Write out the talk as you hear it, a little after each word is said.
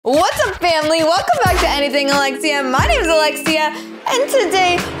family, welcome back to Anything Alexia. My name is Alexia, and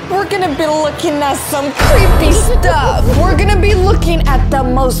today we're gonna be looking at some creepy stuff. We're gonna be looking at the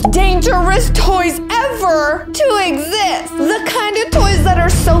most dangerous toys ever to exist. The kind of toys that are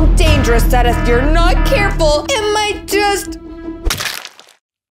so dangerous that if you're not careful, it might just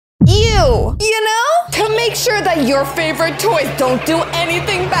you know? To make sure that your favorite toys don't do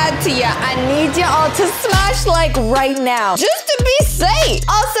anything bad to you, I need you all to smash like right now, just to be safe.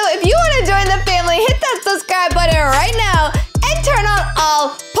 Also, if you want to join the family, hit that subscribe button right now and turn on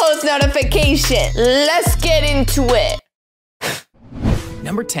all post notifications. Let's get into it.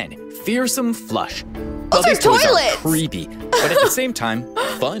 Number 10, fearsome flush. Those are toilets. Are creepy, but at the same time,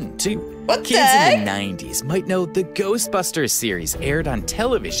 fun too. What Kids the heck? in the 90s might know the Ghostbusters series aired on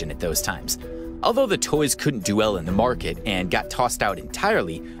television at those times. Although the toys couldn't do well in the market and got tossed out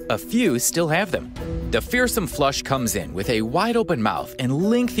entirely, a few still have them. The fearsome flush comes in with a wide open mouth and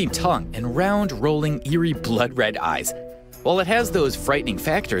lengthy tongue and round, rolling, eerie blood red eyes. While it has those frightening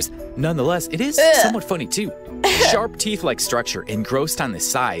factors, nonetheless, it is somewhat funny too. Sharp teeth-like structure engrossed on the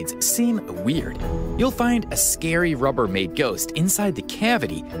sides seem weird. You'll find a scary Rubbermaid ghost inside the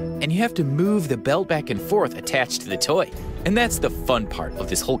cavity, and you have to move the belt back and forth attached to the toy. And that's the fun part of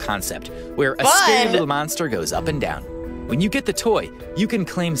this whole concept, where a scary little monster goes up and down. When you get the toy, you can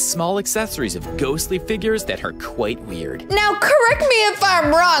claim small accessories of ghostly figures that are quite weird. Now, correct me if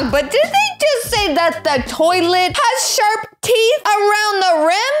I'm wrong, but did they just say that the toilet has sharp teeth around the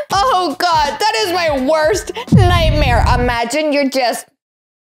rim? Oh God, that is my worst nightmare. Imagine you're just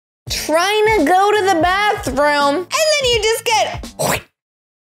trying to go to the bathroom, and then you just get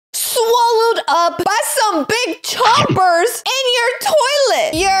swallowed up by some big chompers in your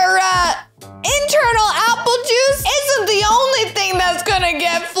toilet. Your internal apple juice isn't the only thing that's gonna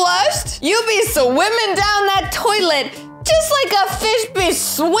get flushed. You'll be swimming down that toilet just like a fish be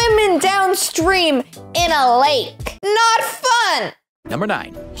swimming downstream in a lake. Not fun. Number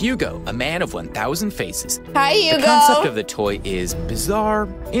 9, Hugo, a man of 1,000 faces. Hi, Hugo. The concept of the toy is bizarre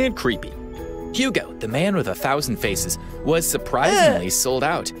and creepy. Hugo, the man with 1,000 faces, was surprisingly sold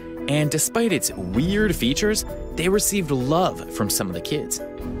out. And despite its weird features, they received love from some of the kids.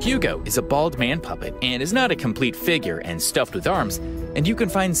 Hugo is a bald man puppet and is not a complete figure and stuffed with arms, and you can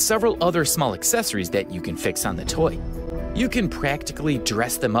find several other small accessories that you can fix on the toy. You can practically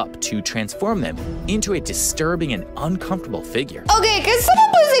dress them up to transform them into a disturbing and uncomfortable figure. Okay, can someone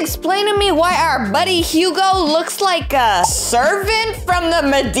please explain to me why our buddy Hugo looks like a servant from the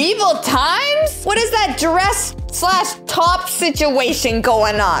medieval times? What is that dress/top situation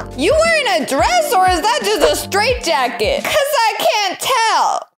going on? You wearing a dress or is that just a straitjacket? Cause I can't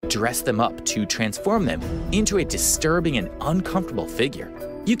tell. Dress them up to transform them into a disturbing and uncomfortable figure.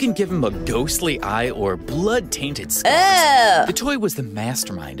 You can give him a ghostly eye or blood-tainted scars. The toy was the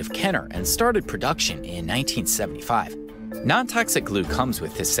mastermind of Kenner and started production in 1975. Non-toxic glue comes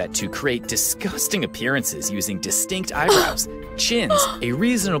with this set to create disgusting appearances using distinct eyebrows, chins, a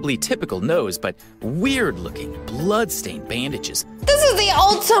reasonably typical nose, but weird-looking, blood-stained bandages. This is the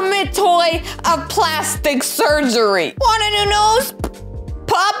ultimate toy of plastic surgery. Want a new nose?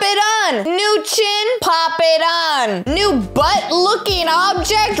 Pop it on. New chin? Pop it on. New butt-looking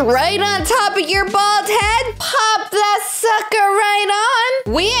object right on top of your bald head? Pop that sucker right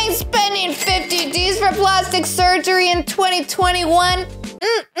on. We ain't spending 50 G's for plastic surgery in 2021. Our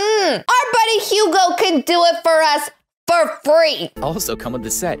buddy Hugo can do it for us for free. Also come with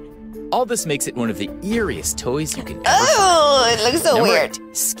the set. All this makes it one of the eeriest toys you can ever find. It looks so weird.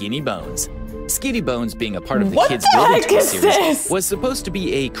 8, Skinny Bones. Skinny Bones, being a part of the What kids' the building heck toy is series, this? was supposed to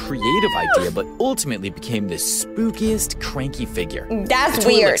be a creative idea, but ultimately became the spookiest, cranky figure. That's the toy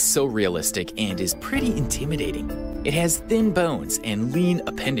weird. looks so realistic and is pretty intimidating. It has thin bones and lean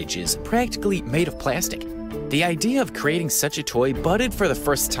appendages, practically made of plastic. The idea of creating such a toy budded for the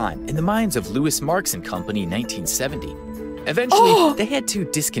first time in the minds of Louis Marx and Company in 1970. Eventually, they had to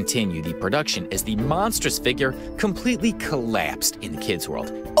discontinue the production as the monstrous figure completely collapsed in the kids'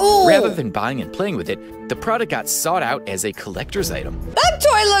 world. Rather than buying and playing with it, the product got sought out as a collector's item. That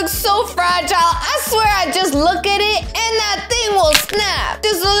toy looks so fragile. I swear I just look at it and that thing will snap.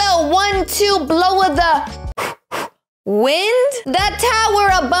 Just a little 1-2 blow of the wind. That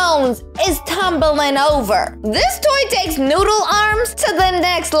tower of bones is tumbling over. This toy takes noodle arms to the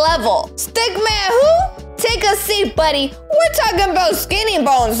next level. Stickman who? Take a seat, buddy. We're talking about skinny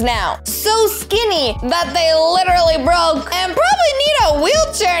bones now. So skinny that they literally broke and probably need a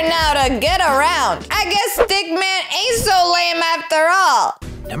wheelchair now to get around. I guess Stickman ain't so lame after all.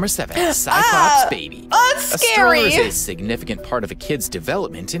 Number 7, Cyclops Baby. That's A stroller scary. is a significant part of a kid's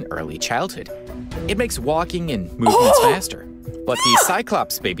development in early childhood. It makes walking and movements faster. But the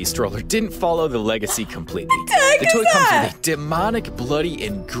Cyclops baby stroller didn't follow the legacy completely. The toy comes with a demonic, bloody,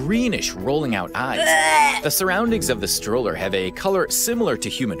 and greenish rolling out eyes. The surroundings of the stroller have a color similar to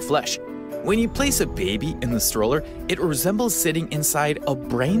human flesh. When you place a baby in the stroller, it resembles sitting inside a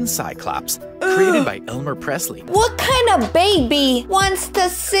brain cyclops, created by Elmer Presley. What kind of baby wants to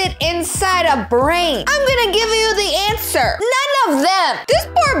sit inside a brain? I'm gonna give you the answer. None of them. This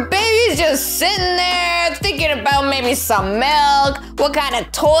poor baby's just sitting there thinking about maybe some milk, what kind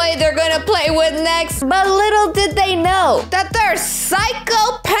of toy they're gonna play with next. But little did they know that their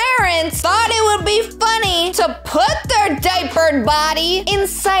psycho parents thought it would be funny to put their diapered body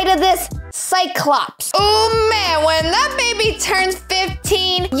inside of this Cyclops. Oh man, when that baby turns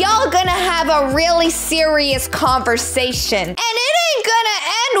 15, y'all gonna have a really serious conversation. And it ain't gonna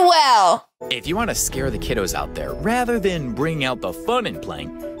end well. If you want to scare the kiddos out there, rather than bringing out the fun in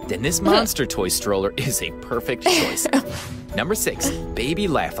playing, then this monster toy stroller is a perfect choice. Number 6, Baby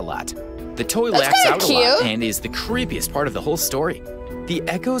Laugh-A-Lot. The toy laughs out a lot and is the creepiest part of the whole story. The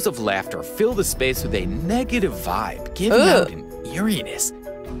echoes of laughter fill the space with a negative vibe, giving out an eeriness.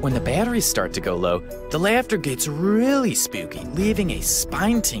 When the batteries start to go low, the laughter gets really spooky, leaving a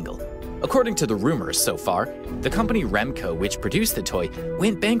spine tingle. According to the rumors so far, the company Remco, which produced the toy,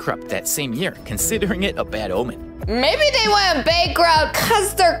 went bankrupt that same year, considering it a bad omen. Maybe they went bankrupt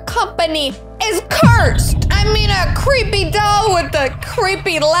because their company is cursed. I mean, a creepy doll with a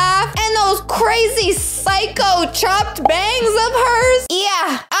creepy laugh and those crazy psycho chopped bangs of hers.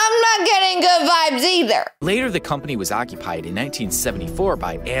 Yeah, I'm not getting good vibes either. Later, the company was occupied in 1974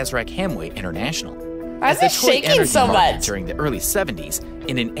 by AnythingAlexia International. Why is it shaking so much? During the early 70s,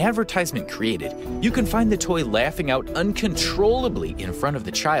 in an advertisement created, you can find the toy laughing out uncontrollably in front of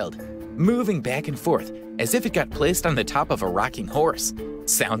the child, moving back and forth as if it got placed on the top of a rocking horse.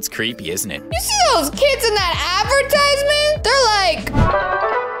 Sounds creepy, isn't it? You see those kids in that advertisement? They're like...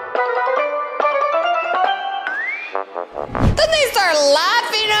 Then they start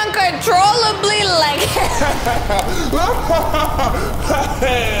laughing uncontrollably like...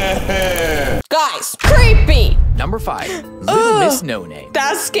 Guys, creepy! Number 5, Little Miss No-Name.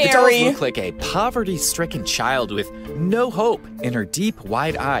 That's scary. The dolls look like a poverty-stricken child with no hope in her deep,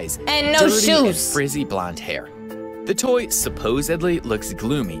 wide eyes and no dirty shoes and frizzy blonde hair. The toy supposedly looks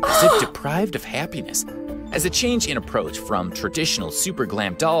gloomy, as if deprived of happiness. As a change in approach from traditional super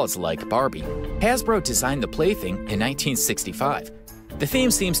glam dolls like Barbie, Hasbro designed the plaything in 1965. The theme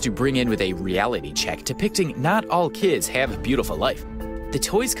seems to bring in with a reality check depicting not all kids have a beautiful life. The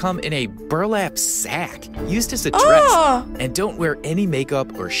toys come in a burlap sack used as a dress and don't wear any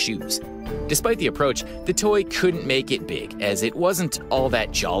makeup or shoes. Despite the approach, the toy couldn't make it big, as it wasn't all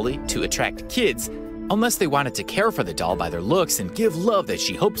that jolly to attract kids unless they wanted to care for the doll by their looks and give love that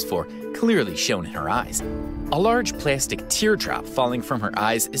she hopes for, clearly shown in her eyes. A large plastic teardrop falling from her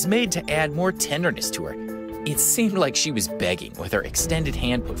eyes is made to add more tenderness to her. It seemed like she was begging with her extended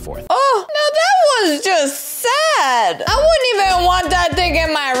hand put forth. Oh, no, that was just sad. I wouldn't even want that thing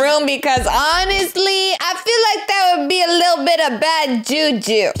in my room because honestly, I feel like that would be a little bit of bad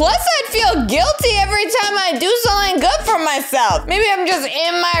juju. Plus, I'd feel guilty every time I do something good for myself. Maybe I'm just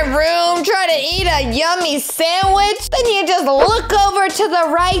in my room trying to eat a yummy sandwich. Then you just look over to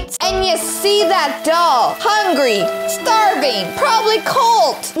the right and you see that doll. Hungry, starving, probably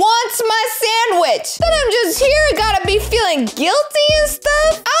cold. Wants my sandwich. Then I'm just here, gotta be feeling guilty and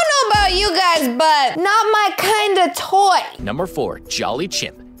stuff. I don't know about you guys, but not my kind of toy. Number 4, Jolly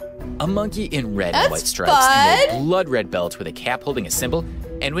Chimp. A monkey in red and white stripes fun. and a blood red belt with a cap holding a symbol,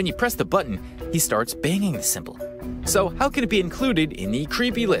 and when you press the button, he starts banging the symbol. So how can it be included in the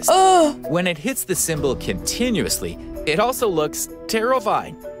creepy list? When it hits the symbol continuously, it also looks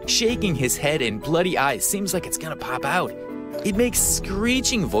terrifying. Shaking his head and bloody eyes seems like it's gonna pop out. It makes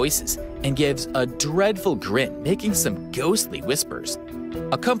screeching voices and gives a dreadful grin, making some ghostly whispers.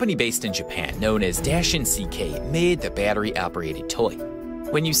 A company based in Japan known as Dashin CK made the battery-operated toy.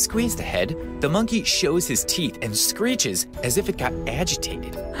 When you squeeze the head, the monkey shows his teeth and screeches as if it got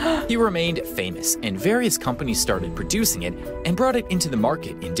agitated. He remained famous, and various companies started producing it and brought it into the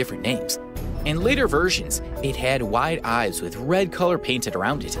market in different names. In later versions, it had wide eyes with red color painted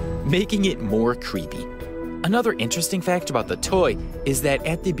around it, making it more creepy. Another interesting fact about the toy is that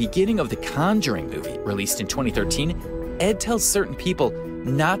at the beginning of the Conjuring movie, released in 2013, Ed tells certain people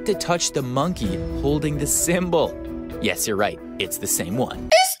not to touch the monkey holding the symbol. Yes, you're right, it's the same one.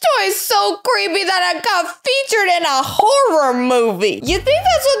 This toy is so creepy that it got featured in a horror movie. You think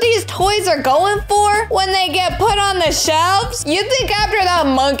that's what these toys are going for when they get put on the shelves? You think after that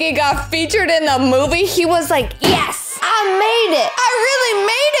monkey got featured in the movie, he was like, yes, I made it. I really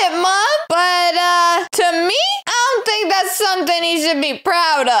made it, Mom. But to me, I don't don't think that's something he should be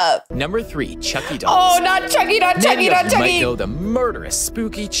proud of. Number 3, Chucky dolls. Oh, not Chucky, not Chucky, not Chucky. Many of you might know the murderous,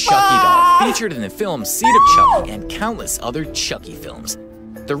 spooky Chucky doll featured in the film Seed of Chucky and countless other Chucky films.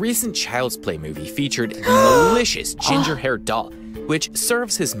 The recent Child's Play movie featured the malicious ginger-haired doll, which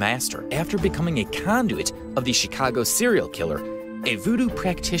serves his master after becoming a conduit of the Chicago serial killer, a voodoo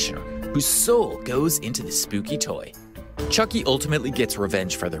practitioner whose soul goes into the spooky toy. Chucky ultimately gets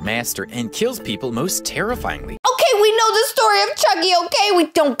revenge for their master and kills people most terrifyingly. Okay, we know the story of Chucky, okay? We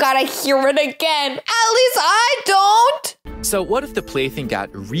don't gotta hear it again. At least I don't. So what if the plaything got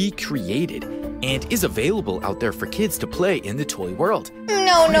recreated and is available out there for kids to play in the toy world?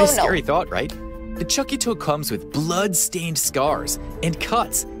 No. A scary thought, right? The Chucky toy comes with blood-stained scars and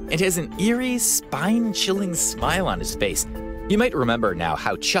cuts and has an eerie, spine-chilling smile on his face. You might remember now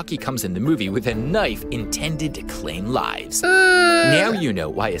how Chucky comes in the movie with a knife intended to claim lives. Now you know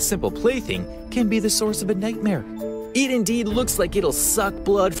why a simple plaything can be the source of a nightmare. It indeed looks like it'll suck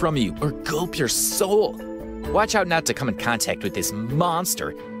blood from you or gulp your soul. Watch out not to come in contact with this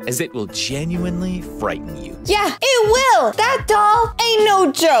monster, as it will genuinely frighten you. Yeah, it will. That doll ain't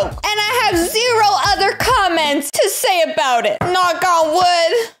no joke. And I have 0 other comments to say about it. Knock on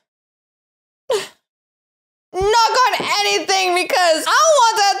wood. Knock on anything, because I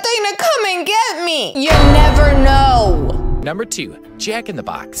want that thing to come and get me. You never know. Number 2, Jack in the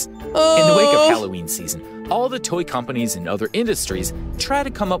Box. In the wake of Halloween season, all the toy companies and other industries try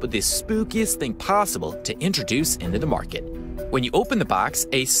to come up with the spookiest thing possible to introduce into the market. When you open the box,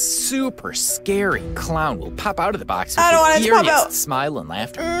 a super scary clown will pop out of the box with the eeriest smile and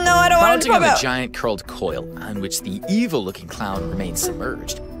laughter. No, I don't want it to pop out. Mounting on a giant curled coil on which the evil-looking clown remains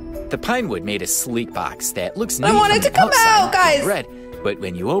submerged. The pine wood made a sleek box that looks neat. I want it to come out, guys. Red, but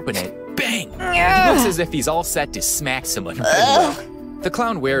when you open it, bang! He looks as if he's all set to smack someone. The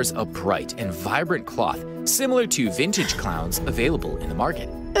clown wears a bright and vibrant cloth, similar to vintage clowns available in the market.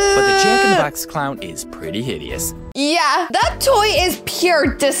 But the Jack in the Box clown is pretty hideous. Yeah, that toy is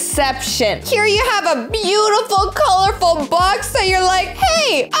pure deception. Here you have a beautiful, colorful box that you're like,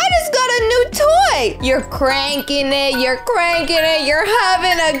 hey, I just got a new toy. You're cranking it, you're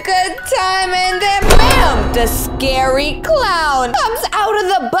having a good time, and then bam, the scary clown comes out of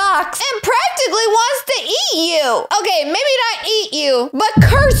the box and practically wants to eat you. Okay, maybe not eat you, but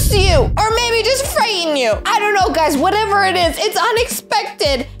curse you, or maybe just frighten you. I don't know, guys, whatever it is, it's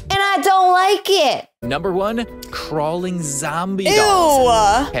unexpected. And I don't like it. Number 1, crawling zombie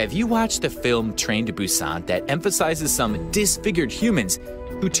dolls. Have you watched the film Train to Busan that emphasizes some disfigured humans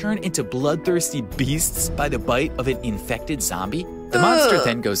who turn into bloodthirsty beasts by the bite of an infected zombie? The monster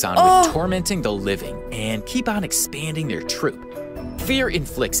then goes on with tormenting the living and keep on expanding their troop. Fear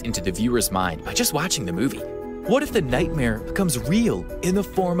inflicts into the viewer's mind by just watching the movie. What if the nightmare becomes real in the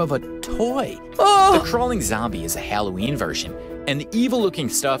form of a toy? The crawling zombie is a Halloween version, and the evil-looking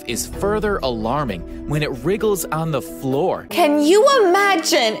stuff is further alarming when it wriggles on the floor. Can you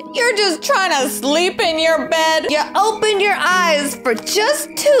imagine? You're just trying to sleep in your bed. You open your eyes for just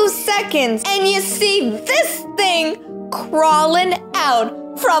 2 seconds, and you see this thing crawling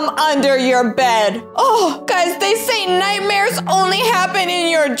out from under your bed. Oh, guys, they say nightmares only happen in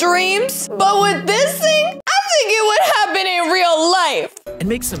your dreams, but with this thing, I think it would happen in real life. And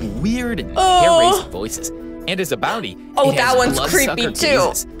make some weird and hair-raising voices. And as a bounty, that one's creepy too.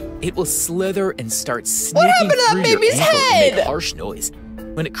 Gazes. It will slither and start sneaking through that baby's your ankle head? To make harsh noise.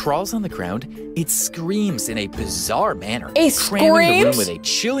 When it crawls on the ground, it screams in a bizarre manner, cramming the room with a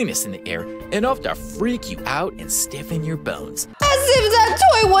chilliness in the air enough to freak you out and stiffen your bones. As if that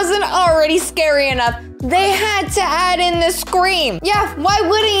toy wasn't already scary enough, they had to add in the scream. Yeah, why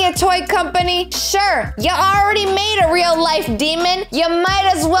wouldn't you, toy company? Sure, you already made a real-life demon. You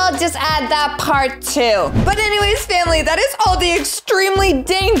might as well just add that part too. But anyways, family, that is all the extremely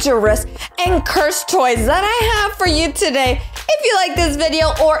dangerous and cursed toys that I have for you today. If you like this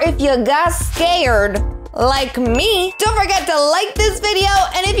video or if you got scared like me, don't forget to like this video,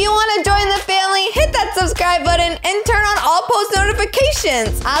 and if you want to join the family, hit that subscribe button and turn on all post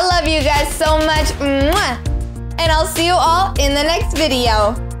notifications. I love you guys so much, and I'll see you all in the next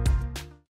video.